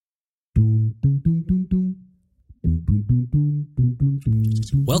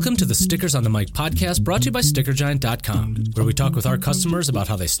Welcome to the Stickers on the Mic podcast, brought to you by StickerGiant.com, where we talk with our customers about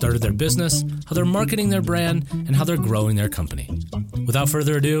how they started their business, how they're marketing their brand, and how they're growing their company. Without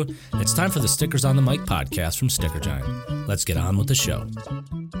further ado, it's time for the Stickers on the Mic podcast from Sticker Giant. Let's get on with the show.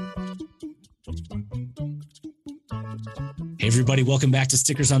 Hey everybody, welcome back to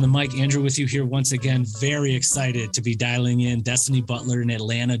Stickers on the Mic. Andrew with you here once again. Very excited to be dialing in Destiny Butler in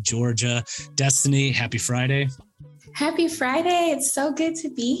Atlanta, Georgia. Destiny, happy Friday. Happy Friday. It's so good to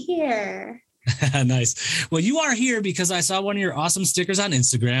be here. Nice. Well, you are here because I saw one of your awesome stickers on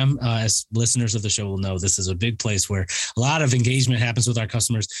Instagram. As listeners of the show will know, this is a big place where a lot of engagement happens with our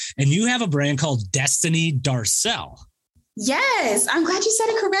customers. And you have a brand called Destiny Darcel. Yes. I'm glad you said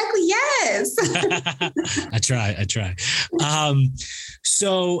it correctly. Yes. I try.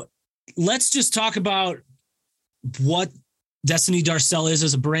 So let's just talk about what Destiny Darcel is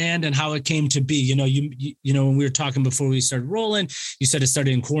as a brand and how it came to be. You know, when we were talking before we started rolling, you said it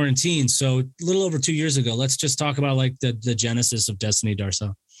started in quarantine. So a little over 2 years ago. Let's just talk about like the genesis of Destiny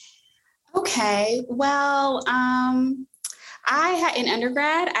Darcel. Okay. Well, in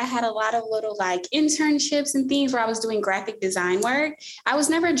undergrad, I had a lot of little like internships and things where I was doing graphic design work. I was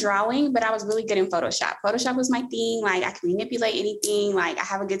never drawing, but I was really good in Photoshop. Photoshop was my thing. Like I can manipulate anything. Like I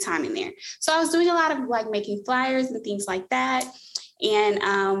have a good time in there. So I was doing a lot of like making flyers and things like that. And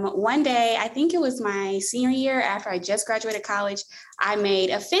one day, I think it was my senior year after I just graduated college, I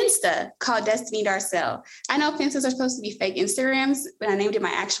made a Finsta called Destiny Darcel. I know Finstas are supposed to be fake Instagrams, but I named it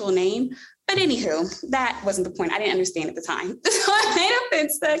my actual name. But anywho, that wasn't the point. I didn't understand at the time. So I made a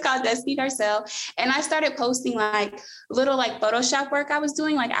Finsta called Destiny Darcel. And I started posting like little like Photoshop work I was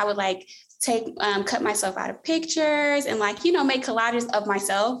doing. Like I would like cut myself out of pictures and like, you know, make collages of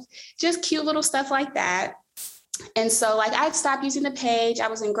myself, just cute little stuff like that. And so like I stopped using the page. I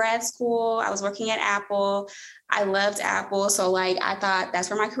was in grad school. I was working at Apple. I loved Apple. So like I thought that's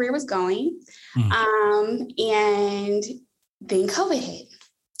where my career was going. And then COVID hit.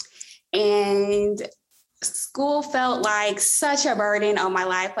 And school felt like such a burden on my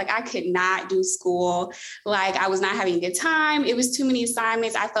life. Like I could not do school. Like I was not having a good time. It was too many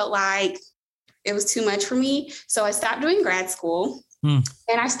assignments. I felt like it was too much for me. So I stopped doing grad school and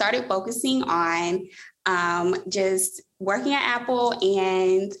I started focusing on just working at Apple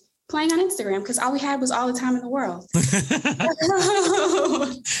and playing on Instagram because all we had was all the time in the world.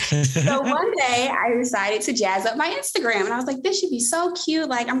 So one day I decided to jazz up my Instagram and I was like, this should be so cute.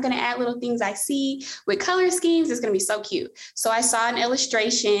 Like I'm going to add little things I see with color schemes. It's going to be so cute. So I saw an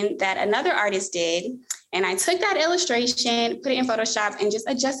illustration that another artist did. And I took that illustration, put it in Photoshop and just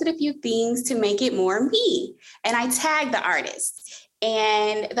adjusted a few things to make it more me. And I tagged the artist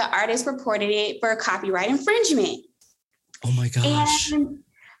and the artist reported it for copyright infringement. Oh my gosh. And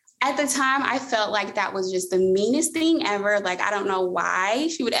at the time, I felt like that was just the meanest thing ever. Like, I don't know why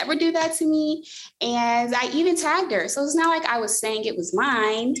she would ever do that to me. And I even tagged her. So it's not like I was saying it was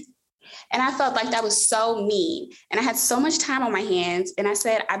mine. And I felt like that was so mean. And I had so much time on my hands. And I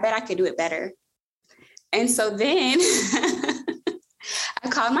said, I bet I could do it better. And so then I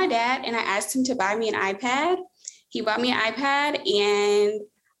called my dad and I asked him to buy me an iPad. He bought me an iPad and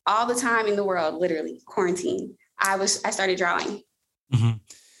all the time in the world, literally quarantine, I started drawing. Mm-hmm.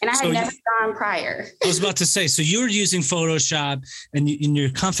 And I had never drawn prior. I was about to say, so you're using Photoshop and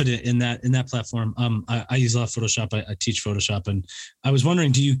you're confident in that platform. I use a lot of Photoshop. I teach Photoshop, and I was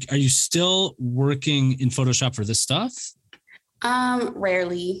wondering, are you still working in Photoshop for this stuff?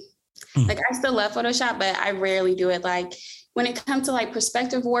 Rarely. Like I still love Photoshop, but I rarely do it. Like when it comes to like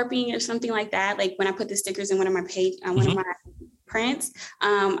perspective warping or something like that, like when I put the stickers in one of my one of my prints,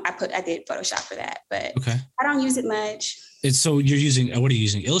 I did Photoshop for that, but okay. I don't use it much. So you're using, what are you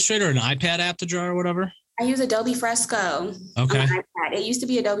using? Illustrator or an iPad app to draw or whatever? I use Adobe Fresco. Okay. On my iPad. It used to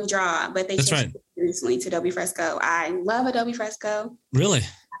be Adobe Draw, but they changed it recently to Adobe Fresco. I love Adobe Fresco. Really?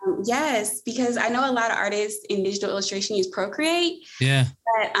 Yes, because I know a lot of artists in digital illustration use Procreate. Yeah.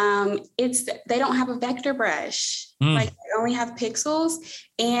 But they don't have a vector brush. Like they only have pixels.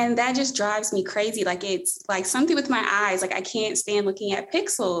 And that just drives me crazy. Like it's like something with my eyes. Like I can't stand looking at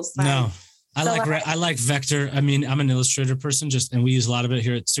pixels. Like, no. I like vector. I mean, I'm an Illustrator person, and we use a lot of it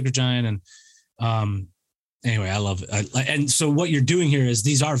here at Sticker Giant. And anyway, I love it. And so what you're doing here is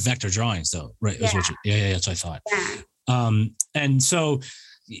these are vector drawings, though, right? Yeah. That's what I thought. Yeah. And so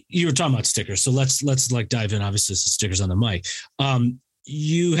you were talking about stickers. So let's like dive in. Obviously, this is Stickers on the Mic.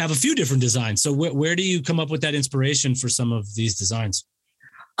 You have a few different designs. So where do you come up with that inspiration for some of these designs?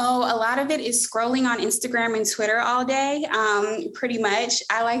 Oh, a lot of it is scrolling on Instagram and Twitter all day. Pretty much.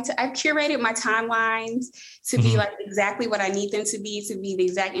 I've curated my timelines to be like exactly what I need them to be the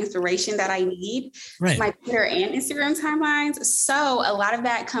exact inspiration that I need. Right. My Twitter and Instagram timelines. So a lot of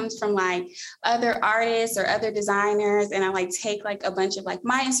that comes from like other artists or other designers. And I like take like a bunch of like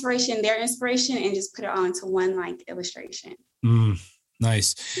my inspiration, their inspiration, and just put it all into one like illustration.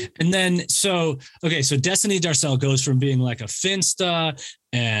 Nice. And then, so Destiny Darcel goes from being like a Finsta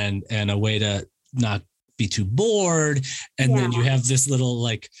and a way to not be too bored. And then you have this little,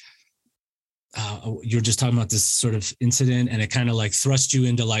 like, you're just talking about this sort of incident, and it kind of like thrust you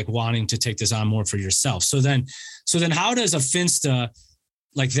into like wanting to take this on more for yourself. So then how does a Finsta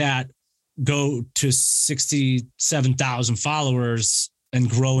like that go to 67,000 followers and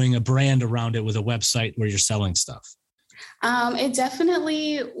growing a brand around it with a website where you're selling stuff? It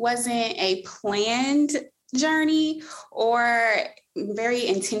definitely wasn't a planned journey or very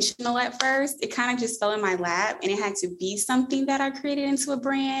intentional at first. It kind of just fell in my lap, and it had to be something that I created into a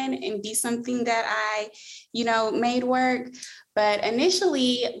brand and be something that I, made work. But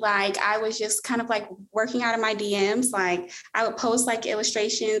initially, like I was just kind of like working out of my DMs. Like I would post like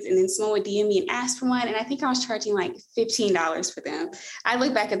illustrations, and then someone would DM me and ask for one. And I think I was charging like $15 for them. I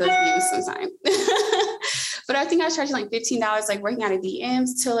look back at those views sometime. But I think I was charging like $15, like working out of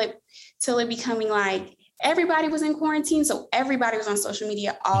DMs till it becoming like everybody was in quarantine. So everybody was on social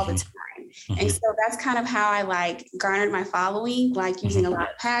media all the time. And so that's kind of how I like garnered my following, like using a lot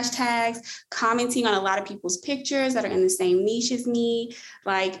of hashtags, commenting on a lot of people's pictures that are in the same niche as me.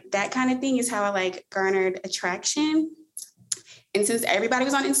 Like that kind of thing is how I like garnered attraction. And since everybody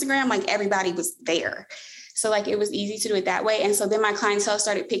was on Instagram, like everybody was there. So like it was easy to do it that way. And so then my clientele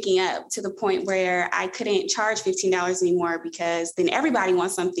started picking up to the point where I couldn't charge $15 anymore, because then everybody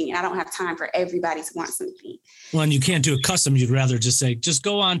wants something and I don't have time for everybody to want something. Well, and you can't do it custom. You'd rather just say, just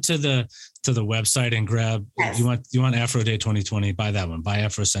go on to the website and grab, you want Afro Day 2020, buy that one, buy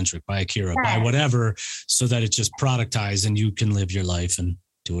Afrocentric, buy Akira, buy whatever, so that it's just productized and you can live your life and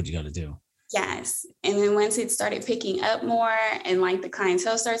do what you got to do. Yes. And then once it started picking up more and like the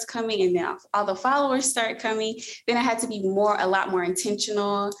clientele starts coming and then all the followers start coming, then I had to be a lot more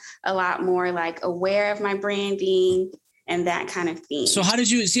intentional, a lot more like aware of my branding and that kind of thing. So how did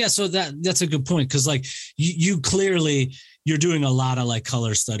you, so that's a good point. Cause like you clearly, you're doing a lot of like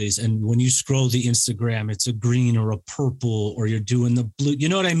color studies. And when you scroll the Instagram, it's a green or a purple, or you're doing the blue, you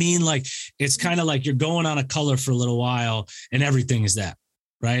know what I mean? Like, it's kind of like you're going on a color for a little while and everything is that,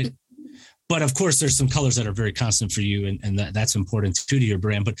 right? But of course, there's some colors that are very constant for you, and that's important too to your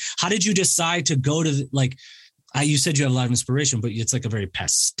brand. But how did you decide to go to you said you had a lot of inspiration, but it's like a very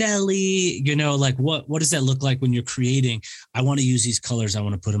pastel-y, like what does that look like when you're creating? I want to use these colors. I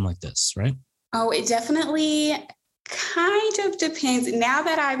want to put them like this, right? Oh, it definitely kind of depends. Now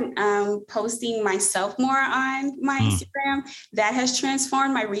that I'm posting myself more on my Instagram, that has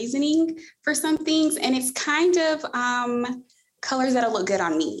transformed my reasoning for some things. And it's kind of colors that'll look good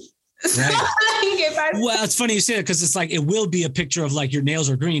on me. Right. Well, it's funny you say that, because it's like it will be a picture of like your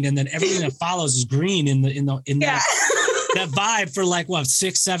nails are green, and then everything that follows is green in that vibe for like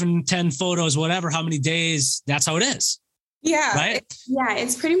 6, 7, 10 photos, whatever, how many days. That's how it is. Yeah. Right.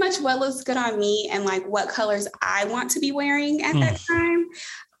 It's pretty much what looks good on me and like what colors I want to be wearing at that time.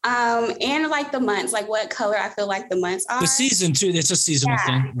 And like the months, like what color I feel like the months are. The season too. It's a seasonal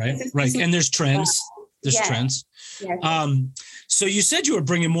thing, right? Right. And there's trends. There's trends. Yes. So you said you were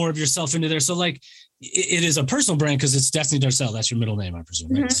bringing more of yourself into there. So like it is a personal brand because it's Destiny Darcel. That's your middle name, I presume.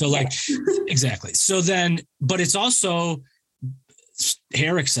 Right? So like, exactly. So then, but it's also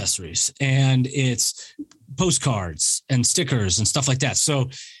hair accessories and it's postcards and stickers and stuff like that. So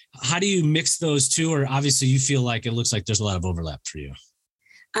how do you mix those two? Or obviously you feel like it looks like there's a lot of overlap for you.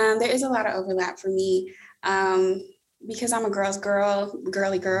 There is a lot of overlap for me. Because I'm a girly girl,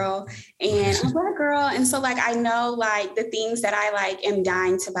 and I'm a Black girl. And so like, I know like the things that I like am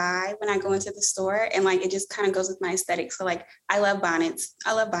dying to buy when I go into the store, and like, it just kind of goes with my aesthetic. So like, I love bonnets.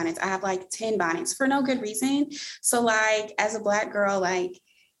 I have like 10 bonnets for no good reason. So like, as a Black girl, like,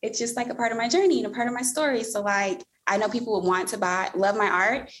 it's just like a part of my journey and a part of my story. So like, I know people would want to love my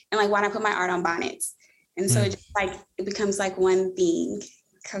art, and like, why not put my art on bonnets? And so it just like, it becomes like one thing.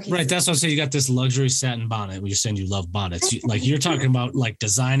 Cohesive. Right. That's what I'm saying. You got this luxury satin bonnet. You're saying you love bonnets. Like you're talking about like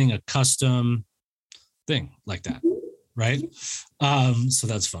designing a custom thing like that. Right. So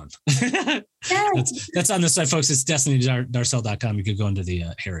that's fun. That's on the site, folks. It's destinydarcel.com. You could go into the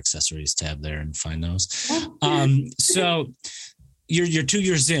hair accessories tab there and find those. So you're 2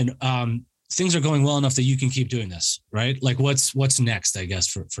 years in. Things are going well enough that you can keep doing this, right? Like what's next, I guess,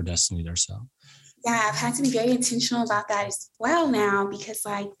 for Destiny Darcel? Yeah, I've had to be very intentional about that as well now, because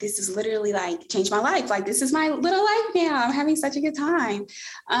like this is literally like changed my life. Like this is my little life now. I'm having such a good time.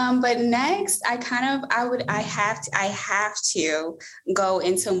 But next, I have to go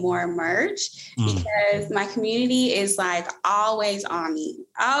into more merch because my community is like always on me,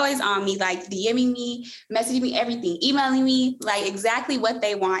 like DMing me, messaging me, everything, emailing me, like exactly what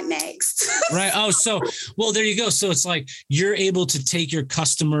they want next. Right. Oh, so, well, there you go. So it's like you're able to take your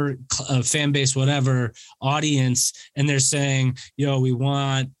customer fan base, whatever audience, and they're saying, yo, we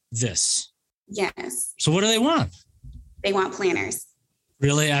want this. Yes. So what do they want? They want planners.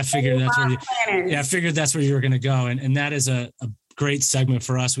 Really? I figured I figured that's where you were going to go. And that is a great segment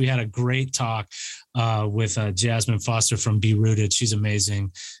for us. We had a great talk with Jasmine Foster from Be Rooted. She's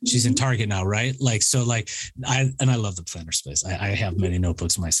amazing. She's in Target now, right? Like, so like I love the planner space. I have many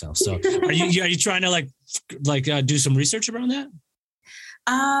notebooks myself. So are you trying to like do some research around that?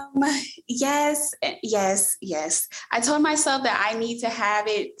 Yes. I told myself that I need to have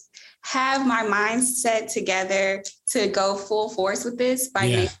my mindset together to go full force with this by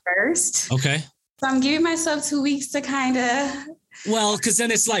May 1st. Okay. So I'm giving myself 2 weeks to kind of. Well, because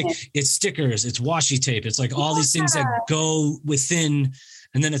then it's like, it's stickers, it's washi tape. It's like all these things that go within,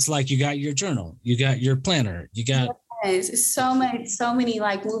 and then it's like, you got your journal, you got your planner, you got. Yes, so many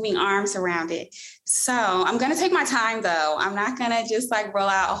like moving arms around it. So I'm going to take my time though. I'm not going to just like roll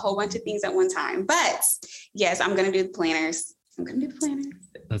out a whole bunch of things at one time, but yes, I'm going to do the planners.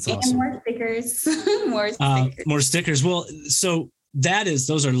 That's and awesome. More stickers, more stickers. Well, so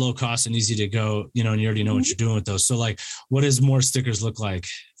those are low cost and easy to go, and you already know what you're doing with those. So like, what does more stickers look like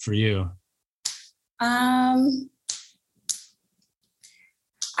for you? I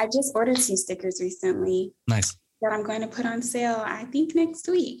just ordered some stickers recently. Nice. That I'm going to put on sale, I think next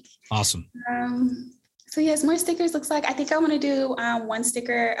week. Awesome. So yes, more stickers looks like, I think I want to do 1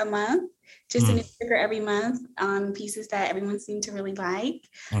 sticker a month, just a new sticker every month on pieces that everyone seemed to really like.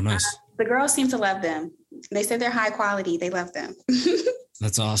 Oh, nice. The girls seem to love them. They said they're high quality. They love them.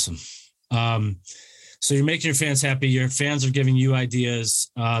 That's awesome. So you're making your fans happy. Your fans are giving you ideas.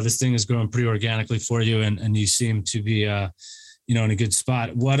 This thing is growing pretty organically for you. And you seem to be, in a good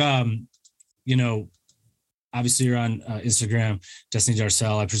spot. What, obviously you're on Instagram, Destiny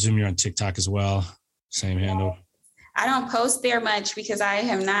Darcel. I presume you're on TikTok as well. Same handle. I don't post there much because I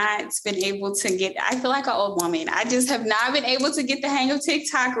have not been able to I feel like an old woman. I just have not been able to get the hang of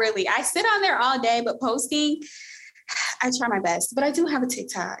TikTok really. I sit on there all day, but posting, I try my best, but I do have a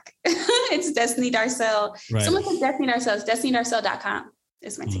TikTok. It's Destiny Darcel. Right. Someone said Destiny Darcel. It's destinydarcel.com.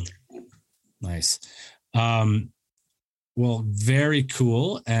 It's my TikTok name. Nice. Well, very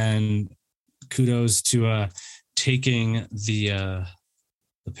cool. And kudos to taking the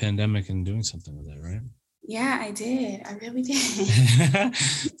pandemic and doing something with it, right? Yeah, I did. I really did.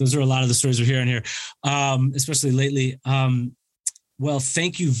 Those are a lot of the stories we're hearing here, especially lately. Well,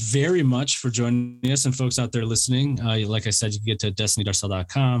 thank you very much for joining us, and folks out there listening. Like I said, you can get to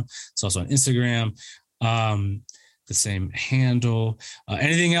destinydarcel.com. It's also on Instagram, the same handle.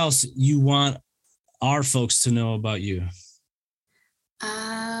 Anything else you want our folks to know about you?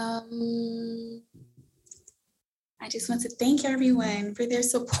 I just want to thank everyone for their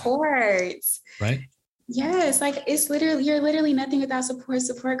support. Right. Yes, like you're literally nothing without support.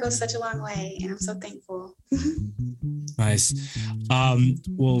 Support goes such a long way, and I'm so thankful. Nice.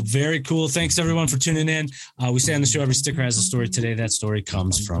 Well, very cool. Thanks everyone for tuning in. We say on the show, every sticker has a story. Today, that story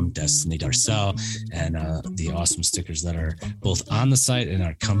comes from Destiny Darcel and the awesome stickers that are both on the site and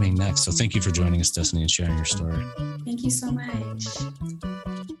are coming next. So thank you for joining us, Destiny, and sharing your story. Thank you so much.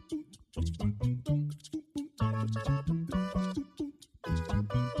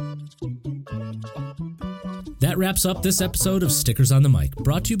 That wraps up this episode of Stickers on the Mic,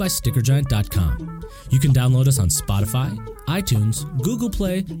 brought to you by StickerGiant.com. You can download us on Spotify, iTunes, Google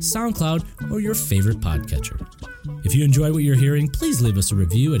Play, SoundCloud, or your favorite podcatcher. If you enjoy what you're hearing, please leave us a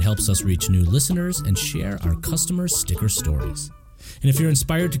review. It helps us reach new listeners and share our customers' sticker stories. And if you're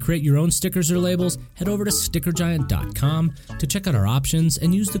inspired to create your own stickers or labels, head over to StickerGiant.com to check out our options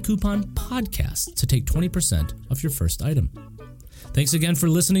and use the coupon PODCAST to take 20% off your first item. Thanks again for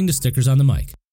listening to Stickers on the Mic.